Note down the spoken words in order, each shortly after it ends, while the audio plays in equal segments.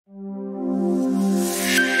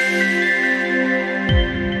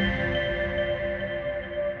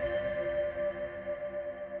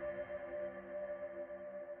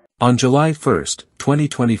On July 1,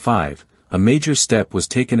 2025, a major step was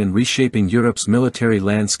taken in reshaping Europe's military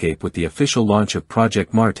landscape with the official launch of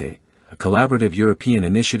Project MARTE, a collaborative European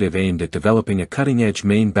initiative aimed at developing a cutting-edge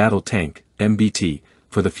main battle tank, MBT,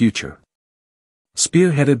 for the future.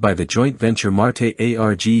 Spearheaded by the joint venture MARTE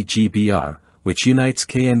ARG GbR, which unites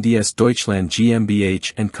KNDS Deutschland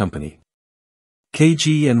GmbH and Company.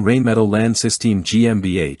 KG and Rheinmetall Landsystem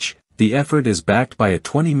GmbH, the effort is backed by a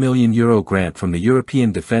 €20 million grant from the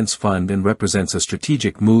European Defence Fund and represents a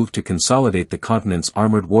strategic move to consolidate the continent's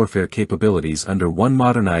armoured warfare capabilities under one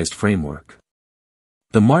modernized framework.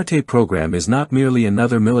 The MARTE program is not merely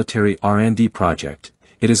another military R&D project,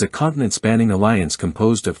 it is a continent-spanning alliance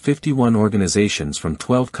composed of 51 organizations from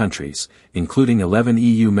 12 countries, including 11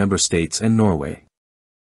 EU member states and Norway.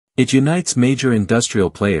 It unites major industrial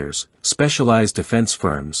players, specialized defense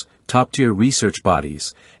firms, top-tier research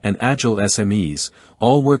bodies, and agile SMEs,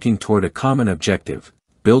 all working toward a common objective,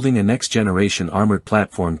 building a next-generation armored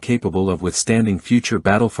platform capable of withstanding future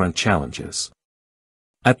battlefront challenges.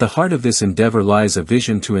 At the heart of this endeavor lies a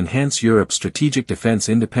vision to enhance Europe's strategic defense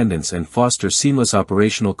independence and foster seamless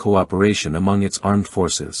operational cooperation among its armed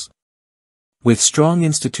forces. With strong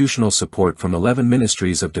institutional support from 11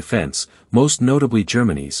 ministries of defense, most notably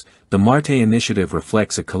Germany's, the MARTE initiative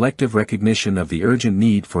reflects a collective recognition of the urgent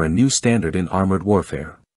need for a new standard in armored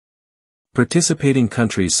warfare. Participating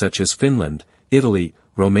countries such as Finland, Italy,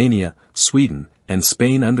 Romania, Sweden, and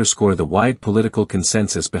Spain underscore the wide political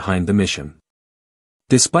consensus behind the mission.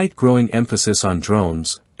 Despite growing emphasis on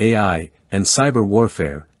drones, AI, and cyber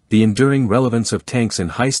warfare, the enduring relevance of tanks in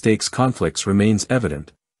high-stakes conflicts remains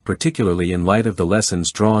evident, particularly in light of the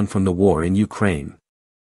lessons drawn from the war in Ukraine.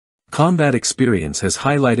 Combat experience has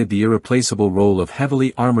highlighted the irreplaceable role of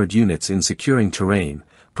heavily armored units in securing terrain,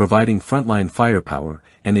 providing frontline firepower,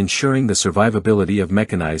 and ensuring the survivability of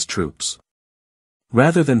mechanized troops.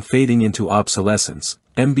 Rather than fading into obsolescence,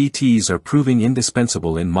 MBTs are proving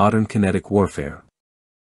indispensable in modern kinetic warfare.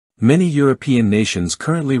 Many European nations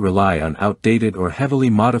currently rely on outdated or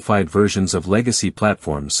heavily modified versions of legacy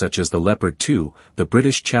platforms such as the Leopard 2, the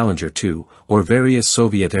British Challenger 2, or various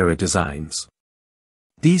Soviet-era designs.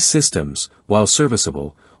 These systems, while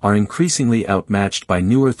serviceable, are increasingly outmatched by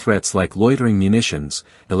newer threats like loitering munitions,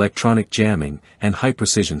 electronic jamming, and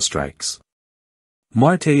high-precision strikes.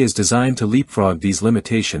 MARTE is designed to leapfrog these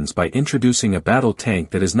limitations by introducing a battle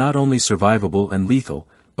tank that is not only survivable and lethal,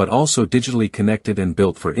 but also digitally connected and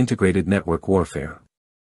built for integrated network warfare.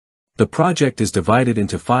 The project is divided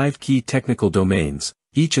into 5 key technical domains,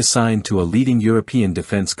 each assigned to a leading European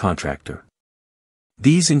defense contractor.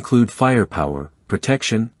 These include firepower,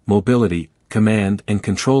 protection, mobility, command and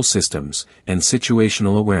control systems, and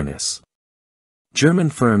situational awareness. German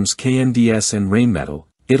firms KNDS and Rheinmetall,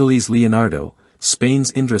 Italy's Leonardo,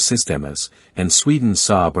 Spain's Indra Sistemas, and Sweden's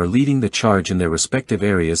Saab are leading the charge in their respective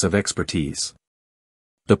areas of expertise.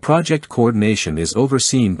 The project coordination is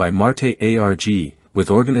overseen by MARTE ARG,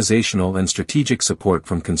 with organizational and strategic support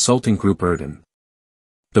from consulting group Erden.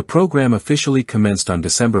 The program officially commenced on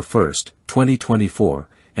December 1, 2024,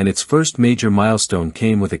 and its first major milestone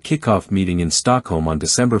came with a kickoff meeting in Stockholm on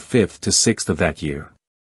December 5 to 6 of that year.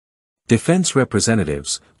 Defense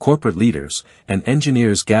representatives, corporate leaders, and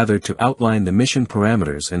engineers gathered to outline the mission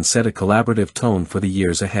parameters and set a collaborative tone for the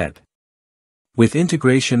years ahead. With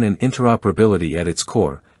integration and interoperability at its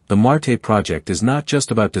core, the MARTE project is not just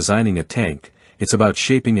about designing a tank, it's about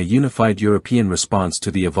shaping a unified European response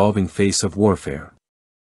to the evolving face of warfare.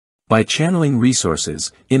 By channeling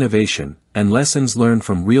resources, innovation, and lessons learned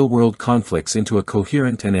from real-world conflicts into a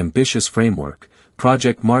coherent and ambitious framework,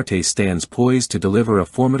 Project MARTE stands poised to deliver a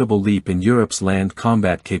formidable leap in Europe's land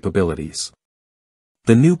combat capabilities.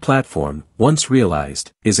 The new platform, once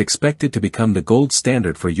realized, is expected to become the gold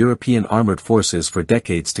standard for European armored forces for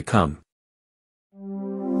decades to come.